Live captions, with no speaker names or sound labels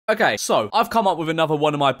Okay, so I've come up with another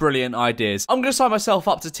one of my brilliant ideas. I'm going to sign myself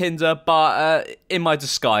up to Tinder, but in my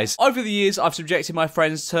disguise. Over the years, I've subjected my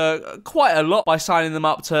friends to quite a lot by signing them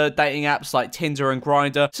up to dating apps like Tinder and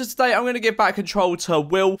Grindr. So today, I'm going to give back control to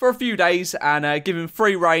Will for a few days and give him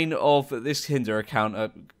free reign of this Tinder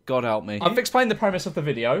account. God help me. I've explained the premise of the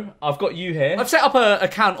video. I've got you here. I've set up an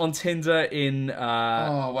account on Tinder in with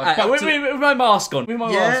my mask on. With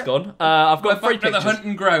my mask on. I've got free pictures. The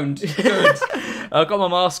hunting ground. Good. I've got my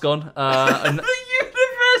mask on. And the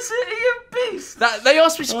University of Beast. They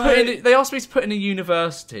asked me to put in. They asked me to put in a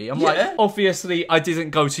university. I'm like, obviously, I didn't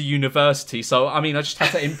go to university, so I mean, I just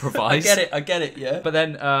had to improvise. I get it. Yeah. But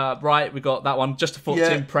then, right, we got that one just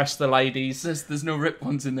to impress the ladies. There's no rip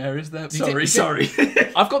ones in there, is there? Sorry.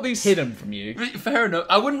 I've got these hidden from you. Fair enough.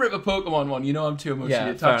 I wouldn't rip a Pokemon one. You know, I'm too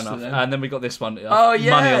emotionally attached to them. And then we got this one. Money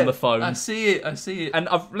on the phone. I see it. And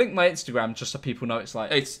I've linked my Instagram just so people know it's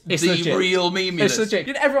like it's the legit. Real Memeulous. It's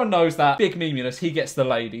legit. Everyone knows that big Memeulous, he gets the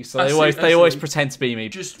lady, so they always pretend to be me.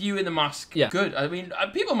 Just you in the mask. Yeah. Good. I mean,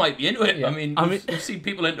 people might be into it. Yeah. I mean, we've seen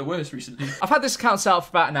people into worse recently. I've had this account set up for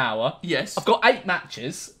about an hour. Yes. I've got 8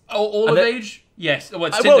 matches. All of age? Yes. Well,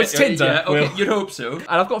 it's Tinder. Yeah, okay, you'd hope so. And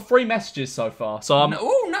I've got 3 messages so far. So I'm...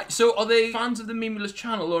 nice. So are they fans of the Memeulous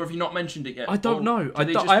channel, or have you not mentioned it yet? I don't know. I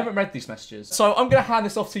haven't read these messages. So I'm going to hand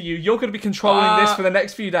this off to you. You're going to be controlling this for the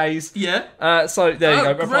next few days. Yeah. So there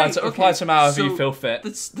you go. Reply to them however you feel fit.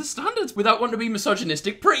 The standards, without wanting to be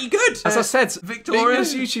misogynistic, pretty good. As I said,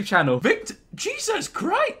 Victoria's YouTube channel. Jesus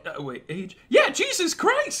Christ. Wait, age? Yeah, Jesus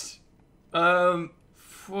Christ. All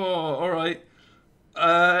right.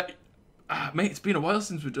 Mate, it's been a while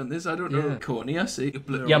since we've done this. I don't know. Courtney, I see.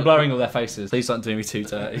 Yeah, I'm blurring all their faces. Please don't do me too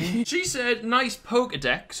dirty. She said, nice poker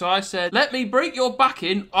deck. So I said, let me break your back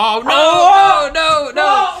in. Oh, no.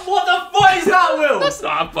 What the fuck is that, Will? That's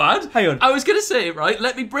not bad. Hang on. I was going to say, right,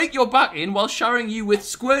 let me break your back in while showering you with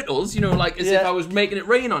squirtles, you know, like as if I was making it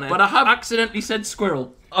rain on it. But I have accidentally said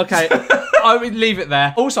squirrel. Okay, I would leave it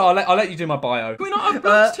there. Also, I'll let you do my bio. Can we not have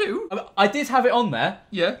blokes too? I did have it on there.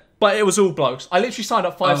 Yeah. But it was all blokes. I literally signed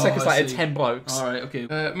up 5 seconds later, 10 blokes. Alright, okay.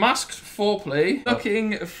 Masked foreplay.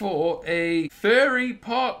 Looking for a furry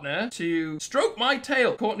partner to stroke my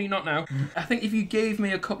tail. Courtney, not now. I think if you gave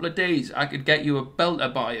me a couple of days, I could get you a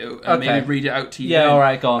belter bio and maybe read it out to you. Yeah,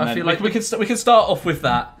 alright, go on then. Feel like we can start off with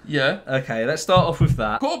that. Yeah. Okay, let's start off with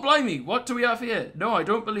that. God blimey, what do we have here? No, I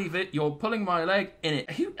don't believe it. You're pulling my leg in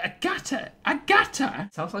it. Agata?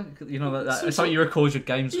 Sounds like, you know, it's like you record your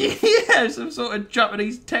games with. Yeah, some sort of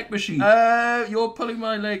Japanese tech machine. You're pulling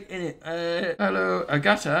my leg in it. Hello,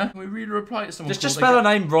 Agata. Can we read a reply to someone? Just spell her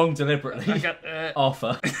name wrong deliberately.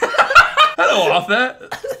 Arthur. Hello, Arthur.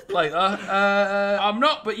 Like that. I'm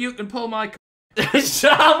not, but you can pull my...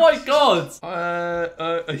 Oh my god!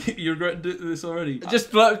 You regret this already.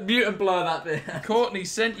 Just mute and blur that bit. Courtney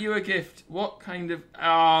sent you a gift. What kind of...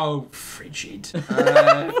 Oh, frigid.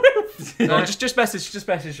 No, just message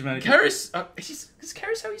me. Karis, is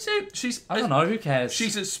Karis how you say it? I don't know, who cares?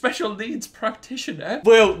 She's a special needs practitioner.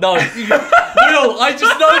 Will, no. Will, I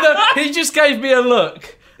just know that he just gave me a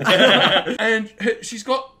look. And she's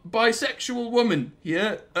got bisexual woman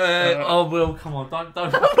here. Will, come on, don't.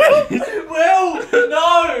 Will,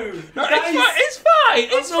 no. It's fine.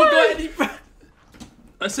 It's not got any.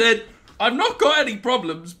 I said, I've not got any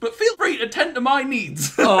problems, but feel free to tend to my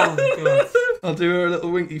needs. Oh god. I'll do her a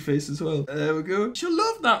little winky face as well. There we go. She'll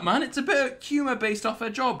love that, man. It's a bit of humour based off her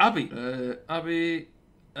job. Abby.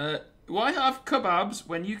 Why have kebabs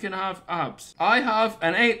when you can have abs? I have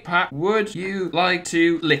an 8-pack. Would you like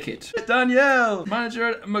to lick it? Danielle, manager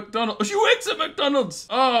at McDonald's. Oh, she works at McDonald's.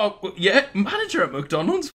 Oh, yeah, manager at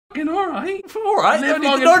McDonald's. Fucking alright.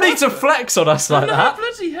 No need to flex on us like that.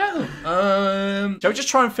 Bloody hell. Shall we just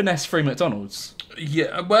try and finesse through McDonald's?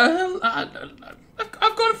 Yeah, well, I've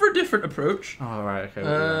gone for a different approach. Oh, right,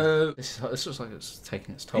 okay. This looks like it's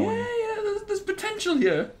taking its toll on you. Yeah, there's potential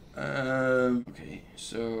here. Okay,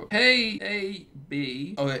 so hey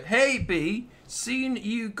B. Okay, hey B. Seen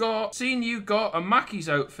you got a Mackey's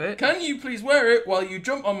outfit. Can you please wear it while you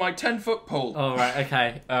jump on my 10-foot pole? Oh, right,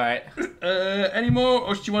 okay, alright. Any more,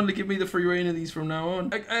 or do you want to give me the free reign of these from now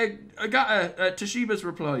on? I got Toshiba's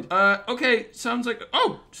replied. Okay, sounds like...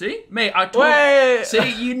 Oh, see? Mate, I told... Wait!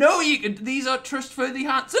 See, you know you can... These are trustworthy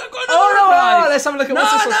hands. No, let's have a look at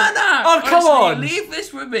what's this. No. Oh, come on! Leave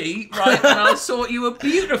this with me, right, and I'll sort you a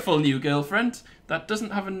beautiful new girlfriend That doesn't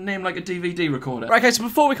have a name like a DVD recorder. Right, okay, so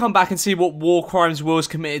before we come back and see what war crimes Will's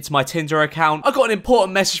committed to my Tinder account, I got an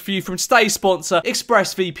important message for you from today's sponsor,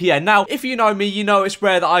 ExpressVPN. Now, if you know me, you know it's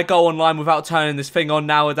rare that I go online without turning this thing on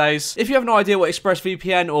nowadays. If you have no idea what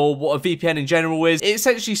ExpressVPN or what a VPN in general is, it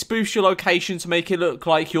essentially spoofs your location to make it look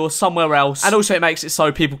like you're somewhere else, and also it makes it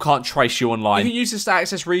so people can't trace you online. You can use this to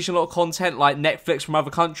access regional content like Netflix from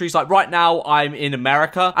other countries. Like right now, I'm in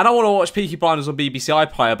America, and I want to watch Peaky Blinders on BBC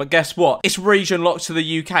iPlayer, but guess what? It's region locked to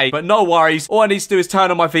the UK, but no worries. All I need to do is turn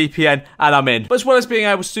on my VPN, and I'm in. But as well as being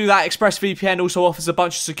able to do that, ExpressVPN also offers a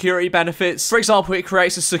bunch of security benefits. For example, it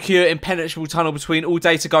creates a secure, impenetrable tunnel between all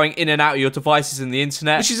data going in and out of your devices and the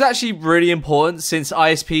internet, which is actually really important since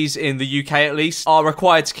ISPs in the UK at least are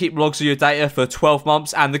required to keep logs of your data for 12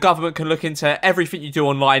 months, and the government can look into everything you do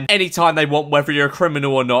online anytime they want, whether you're a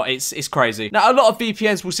criminal or not. It's crazy. Now, a lot of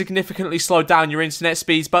VPNs will significantly slow down your internet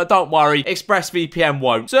speeds, but don't worry, ExpressVPN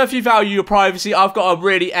won't. So if you value your privacy, I've got a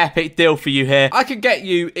really epic deal for you here. I can get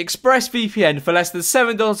you ExpressVPN for less than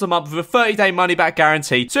 $7 a month with a 30-day money-back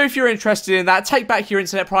guarantee. So if you're interested in that, take back your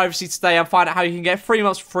internet privacy today and find out how you can get 3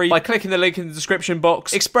 months for free by clicking the link in the description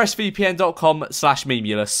box,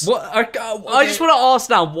 expressvpn.com/Memeulous. What? I just want to ask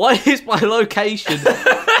now, why is my location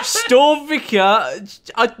Storvika?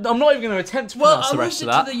 I'm not even going to attempt to pronounce the rest of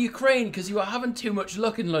that. Well, I moved it to the Ukraine because you were having too much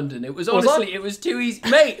luck in London. It was honestly, it was too easy.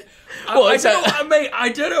 Mate,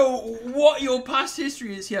 I don't know what your past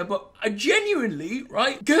history is here, but I genuinely,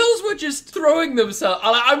 right, girls were just throwing themselves.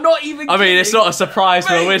 I'm not even kidding. I mean, it's not a surprise,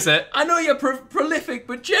 though, is it? I know you're prolific,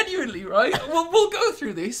 but genuinely, right? We'll go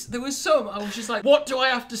through this. There was some, I was just like, what do I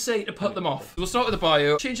have to say to put them off? We'll start with the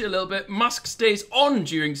bio, change it a little bit. Mask stays on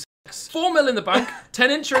during sex. 4 mil in the bank,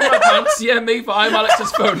 10-inch in my pants, yeah, me, but I'm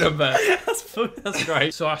Alex's phone number. That's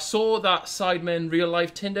great. So I saw that Sidemen real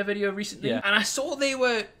life Tinder video recently, and I saw they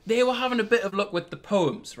were having a bit of luck with the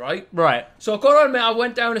poems, right? Right. So I've got to admit, I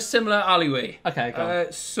went down a similar alleyway. Okay, go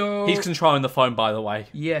on. So he's controlling the phone, by the way.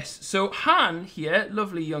 Yes. So Han here,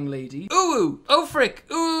 lovely young lady. Ooh, oh frick,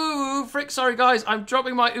 ooh, frick. Sorry guys, I'm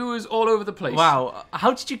dropping my oohs all over the place. Wow.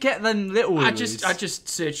 How did you get them little oohs? I just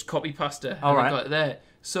searched copy pasta. All right. I got it there.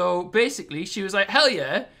 So basically, she was like, hell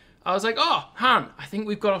yeah. I was like, oh, Han, I think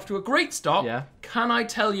we've got off to a great start. Yeah. Can I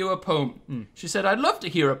tell you a poem? She said, I'd love to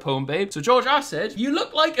hear a poem, babe. So George, I said, you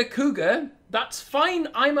look like a cougar. That's fine,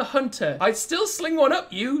 I'm a hunter. I'd still sling one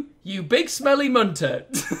up you big smelly munter.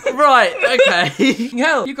 Right, okay.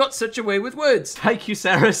 Hell, you got such a way with words. Thank you,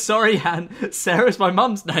 Sarah. Sorry, Han. Sarah's my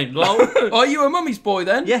mum's name, lol. Are you a mummy's boy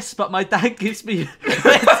then? Yes, but my dad gives me...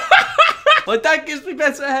 My dad gives me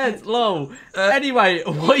better heads, lol. Anyway,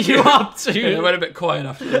 what are you up to? Yeah, I went a bit quiet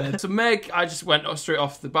after that. So Meg, I just went straight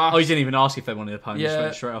off the bat. Oh, you didn't even ask if they wanted a poem, you just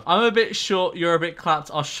went straight off. I'm a bit short, you're a bit clapped,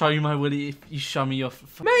 I'll show you my willy if you show me your...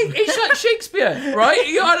 Mate, it's like Shakespeare, right?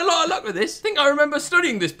 You had a lot of luck with this. I think I remember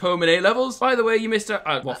studying this poem in A-levels. By the way, you missed a...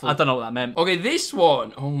 waffle. I don't know what that meant. Okay, this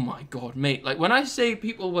one, oh my god, mate. Like, when I say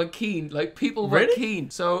people were keen, like, people were keen.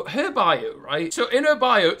 So, her bio, right? So, in her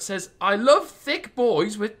bio, it says, I love thick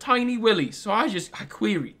boys with tiny willies. So, I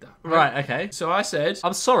queried that. Right, okay. So I said...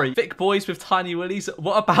 I'm sorry, thick boys with tiny willies?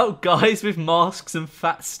 What about guys with masks and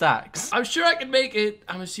fat stacks? I'm sure I could make it,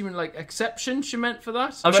 I'm assuming, like, exception she meant for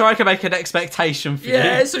that. I'm sure I can make an expectation for you.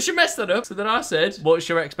 Yeah, so she messed that up. So then I said... What's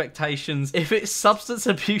your expectations? If it's substance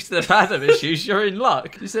abuse and abandonment issues, you're in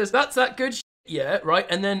luck. She says, that's that good yeah, right?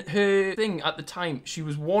 And then her thing at the time, she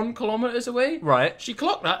was 1 kilometer away. Right. She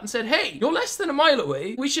clocked that and said, hey, you're less than a mile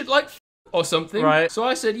away. We should, like... or something. Right. So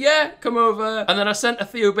I said, yeah, come over. And then I sent a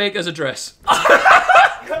Theo Baker's address.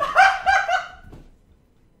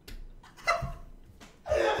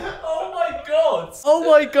 Oh my god. Oh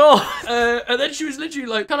my god. And then she was literally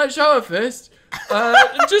like, can I shower first?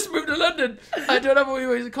 Just moved to London. I don't have all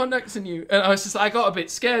your ways of contacting you. And I was just, I got a bit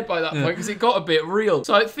scared by that point because it got a bit real.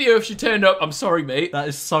 So Theo, if she turned up, I'm sorry, mate. That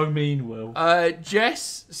is so mean, Will.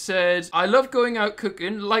 Jess said, I love going out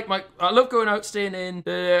cooking. I love going out staying in.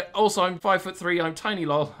 Also, I'm 5'3". I'm tiny,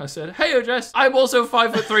 lol. I said, hey, Jess. I'm also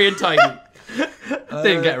 5'3" and tiny.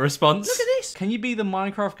 Didn't get a response. Look at this. Can you be the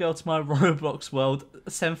Minecraft girl to my Roblox world?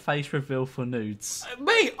 Send face reveal for nudes.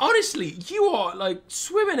 Mate, honestly, you are like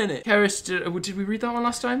swimming in it. Keris, did we read that one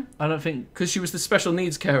last time? I don't think. Because she was the special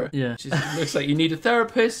needs Kara. Yeah. She looks like you need a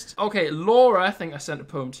therapist. Okay, Laura, I think I sent a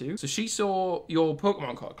poem to. So she saw your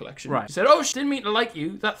Pokemon card collection. Right. She said, oh, she didn't mean to like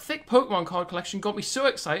you. That thick Pokemon card collection got me so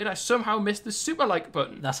excited I somehow missed the super like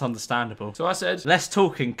button. That's understandable. So I said, less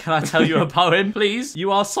talking. Can I tell you a poem? Please.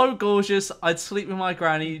 You are so gorgeous. I'd sleep with my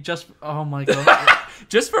granny just... Oh, my God.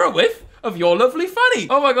 Just for a whiff of your lovely fanny.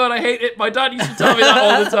 Oh my God, I hate it. My dad used to tell me that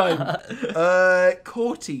all the time.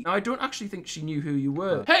 Courty. Now, I don't actually think she knew who you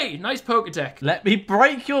were. Hey, nice poker deck. Let me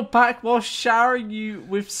break your back while showering you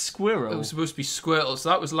with Squirrel. It was supposed to be Squirtle, so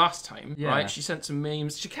that was last time, Yeah. right? She sent some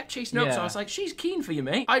memes. She kept chasing up, Yeah. so I was like, she's keen for you,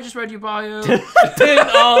 mate. I just read your bio. Didn't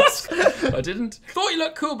ask. I didn't. Thought you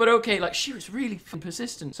looked cool, but okay. Like, she was really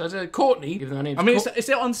persistent. So I said, Courtney, even though her name's I mean, it's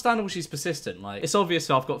understandable she's persistent. Like, it's obvious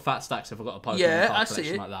I've got fat stacks if I've got a poker in yeah, the I car see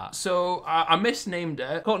collection it. like that. So I misnamed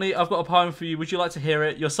her. Courtney, I've got a poem for you. Would you like to hear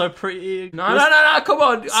it? You're so pretty. No, come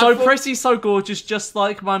on. So pretty, so gorgeous, just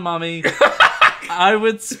like my mummy. I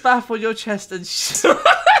would spaff on your chest and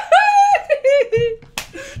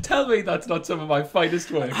Tell me that's not some of my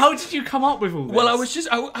finest work. How did you come up with all this? Well, I was just,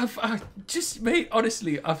 I just, mate,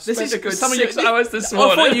 honestly, I've spent a good some of 6 hours this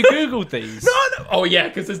morning. I thought you Googled these. No. Oh, yeah,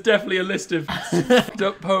 because there's definitely a list of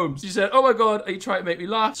poems. She said, oh my God, are you trying to make me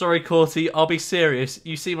laugh? Sorry, Courty, I'll be serious.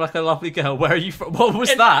 You seem like a lovely girl. Where are you from? What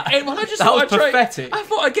was that? Well, I just that thought was pathetic. I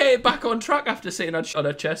thought I'd get it back on track after sitting on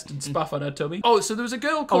her chest and spaff on her tummy. Oh, so there was a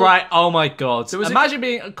girl called... All right, oh my God. was Imagine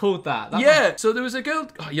being called that. Yeah, so there was a girl...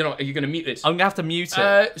 Oh, you know, are you going to mute this? I'm going to have to mute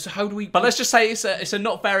it. So how do we... But let's just say it's a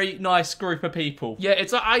not very nice group of people. Yeah,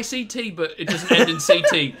 it's like ICT, but it doesn't end in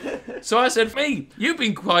CT. So I said, me, you've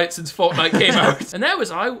been quiet since Fortnite came out. And there was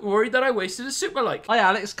I, worried that I wasted a super like. Hi,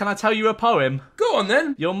 Alex, can I tell you a poem? Go on,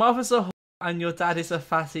 then. Your mother's a and your dad is a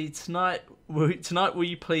fatty. Tonight, will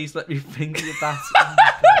you please let me finger your batty?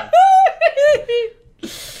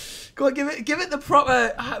 Go on, give it the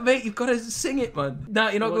proper... mate, you've got to sing it, man. Nah,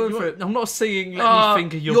 you're not going for it. I'm not singing let me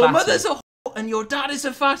finger your Your batty. mother's a and your dad is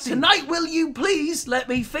a fatty. Tonight, will you please let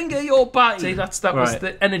me finger your batty? See, that was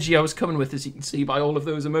the energy I was coming with, as you can see by all of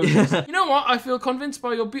those emojis. You know what? I feel convinced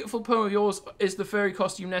by your beautiful poem of yours is the furry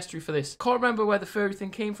costume necessary for this. Can't remember where the furry thing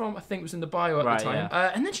came from. I think it was in the bio at the time.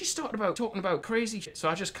 Yeah. And then she started talking about crazy shit. So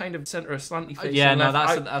I just kind of sent her a slanty face. Yeah, and no,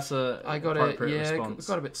 left. that's a I got appropriate it. Yeah, response.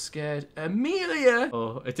 got a bit scared. Amelia.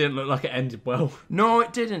 Oh, it didn't look like it ended well. No,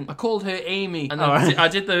 it didn't. I called her Amy, and then I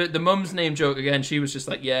did the mum's name joke again. She was just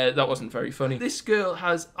like, "Yeah, that wasn't very funny." This girl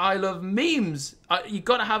has I love memes. You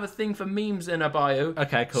got to have a thing for memes in her bio.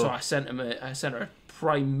 Okay, cool. So I sent her a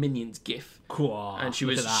Prime Minions gif. Cool. And she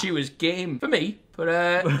was game for me.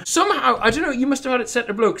 But somehow, I don't know, you must have had it set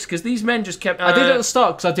to blokes, because these men just kept... I did at the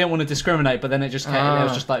start because I didn't want to discriminate, but then it just kept, it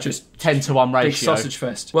was just like 10-to-1 ratio. Big sausage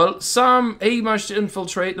fest. Well, Sam, he managed to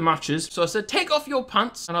infiltrate the matches, so I said, take off your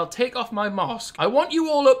pants and I'll take off my mask. I want you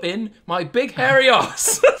all up in my big hairy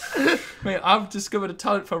arse. Mate, I've discovered a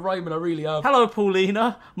talent for rhyming, I really have. Hello,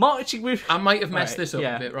 Paulina. Marching with... I might have messed this up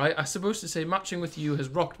a bit, right? I was supposed to say, matching with you has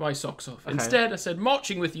rocked my socks off. Okay. Instead, I said,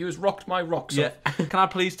 marching with you has rocked my rocks off. Can I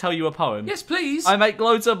please tell you a poem? Yes, please. I make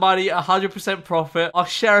loads of money, 100% profit. I'll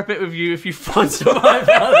share a bit with you if you sponsor my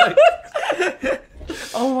product.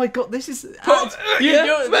 Oh my God, this is...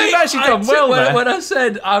 You've actually done well there. When I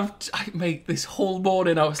said, mate, this whole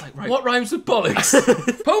morning, I was like, right, what rhymes with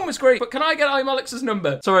bollocks? Poem was great, but can I get I'm Alex's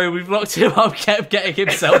number? Sorry, we've locked him up, kept getting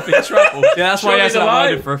himself in trouble. Yeah, that's why he hasn't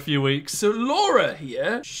uploaded for a few weeks. So Laura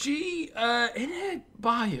here, she, in her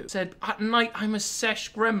bio, said, at night, I'm a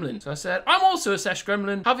sesh gremlin. So I said, I'm also a sesh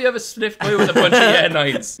gremlin. Have you ever sniffed glue with a bunch of yeah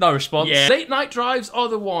nights? No response. Yeah. Late night drives are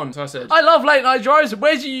the one. So I said, I love late night drives.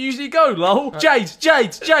 Where do you usually go, lol? Jade.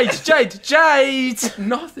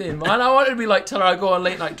 Nothing, man. I wanted to be like, tell her I go on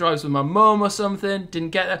late night drives with my mum or something. Didn't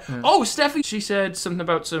get there. Oh, Steffi, she said something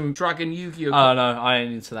about some Dragon Yu-Gi-Oh. Oh, no, I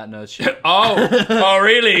ain't into that nerd shit. Oh,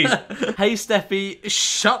 really? Hey, Steffi,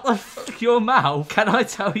 shut the fuck your mouth. Can I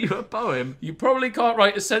tell you a poem? You probably can't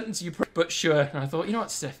write a sentence, but sure. And I thought, you know what,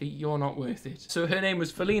 Steffi, you're not worth it. So her name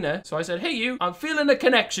was Felina. So I said, hey, you, I'm feeling a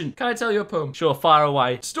connection. Can I tell you a poem? Sure, fire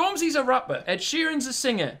away. Stormzy's a rapper. Ed Sheeran's a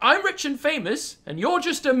singer. I'm rich and famous, and you're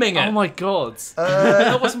just a minger. Oh my God.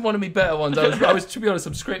 That wasn't one of my better ones. I was, to be honest,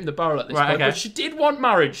 I'm scraping the barrel at this point. Okay. But she did want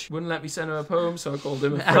marriage. Wouldn't let me send her a poem, so I called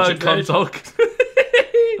him a Hello, French dog.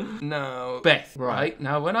 No. Beth, right?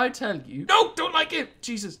 Now, when I tell you... No, don't like it!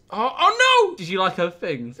 Jesus. Oh no! Did you like her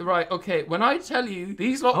things? Right, okay. When I tell you,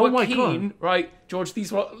 these lot were keen... Right, George,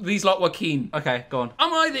 these lot were keen. Okay, go on.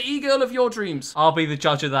 Am I the e-girl of your dreams? I'll be the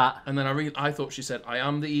judge of that. And then I thought she said, I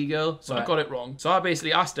am the e-girl, so I got it wrong. So I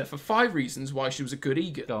basically asked her for 5 reasons why she was a good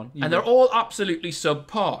e-girl. Go on. And they're all absolutely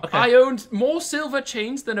subpar. Okay. I owned more silver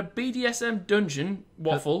chains than a BDSM dungeon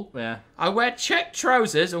waffle. Yeah. I wear check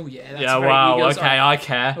trousers. Oh, yeah, that's very wow, e-girl. okay, I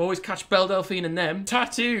care. Always catch Belle Delphine in them.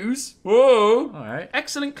 Tattoos. Whoa. All right.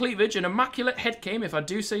 Excellent cleavage and immaculate head game, if I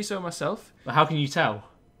do say so myself. But how can you tell?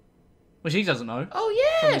 Well, she doesn't know. Oh,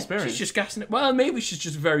 yeah. From experience. She's just gassing it. Well, maybe she's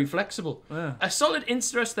just very flexible. Yeah. A solid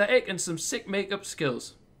Insta aesthetic and some sick makeup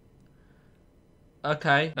skills.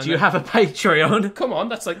 Okay. And Do you then- have a Patreon? Come on,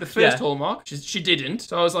 that's like the first Yeah. hallmark. She didn't.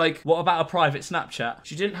 So I was like, What about a private Snapchat?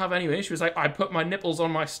 she didn't have anyway. She was like, I put my nipples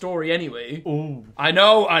on my story anyway. Ooh. I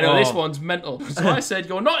know, Oh. this one's mental. So I said,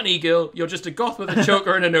 you're not an e-girl, you're just a goth with a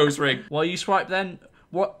choker and a nose ring. While you swipe then,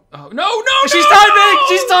 what? Oh, no! She's no! typing!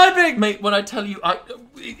 She's typing! Mate, when I tell you,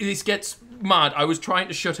 this gets mad. I was trying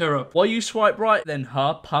to shut her up. While you swipe right then,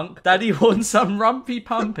 huh, punk? Daddy wants some rumpy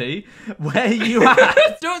pumpy. Where you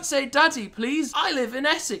at? Don't say daddy, please. I live in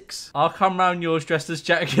Essex. I'll come round yours dressed as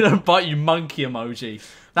Jack and bite you monkey emoji.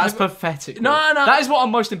 That's pathetic. No. That is what I'm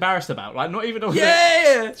most embarrassed about. Like, not even all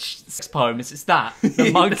Yeah! the sex poems. It's that. The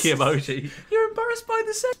monkey emoji. You're embarrassed by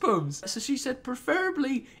the sex poems. So she said,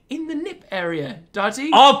 preferably in the nip area,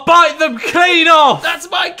 daddy. I'll bite them clean off! That's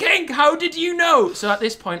my kink. How did you know? So at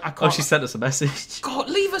this point, I can't. Oh, she sent us a message. God,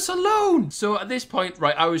 leave us alone. So at this point,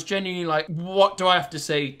 right, I was genuinely like, what do I have to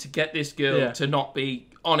say to get this girl to not be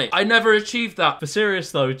on it? I never achieved that. For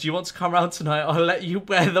serious though, do you want to come round tonight? I'll let you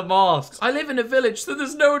wear the mask. I live in a village, so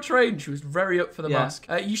there's no train. She was very up for the mask.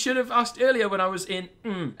 You should have asked earlier when I was in.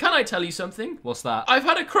 Can I tell you something? What's that? I've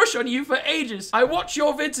had a crush on you for ages. I watch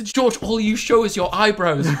your vids and George, all you show is your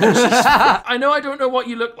eyebrows. I know I don't know what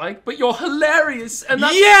you look like, but you're hilarious and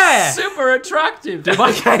that's super attractive. Did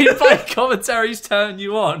my gameplay commentaries turn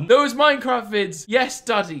you on? Those Minecraft vids, yes,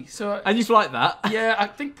 daddy. So And you've liked that? yeah, I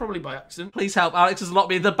think probably by accident. Please help. Alex has locked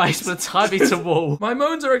me in the basement and tied me to wall. My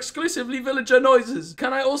moans are exclusively villager noises.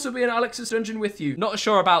 Can I also be in Alex's dungeon with you? Not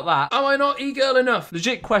sure about that. Am I not e-girl enough?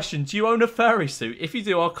 Legit question, do you own a furry suit? If you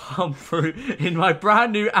do, I'll come through in my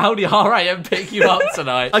brand new Audi R8 and pick you up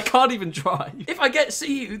tonight. I can't even drive. If I get to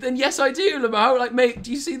see you, then yes, I do, Lamau. Like, mate,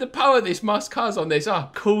 do you see the power this mask has on this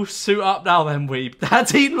app? Cool, suit up now then, weeb.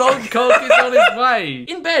 Daddy Longcock is on his way.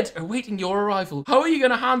 In bed, awaiting your arrival. How are you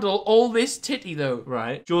going to handle all this titty, though?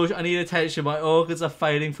 Right. George, I need attention. My organs are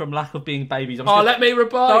failing from lack of being babies. Let me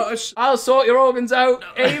reply. No, I'll sort your organs out,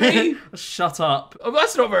 Amy. Shut up. Oh,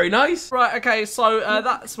 that's not very nice. Right, okay, so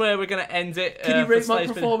that's where we're going to end it. Can you rate my today's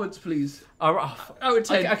video. performance, please? Out of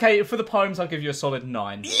 10. Okay, for the poems, I'll give you a solid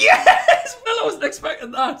 9. Yes! Well, I wasn't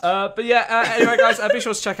expecting that. But yeah, anyway, guys, be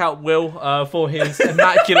sure to check out Will for his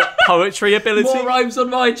immaculate poetry ability. More rhymes on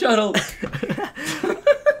my channel.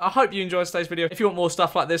 I hope you enjoyed today's video. If you want more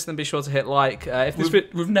stuff like this, then be sure to hit like. If this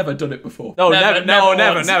We've never done it before. No, never.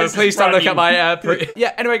 Once. Please don't brand look at new. my.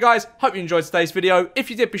 Yeah. Anyway, guys, hope you enjoyed today's video. If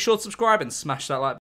you did, be sure to subscribe and smash that like.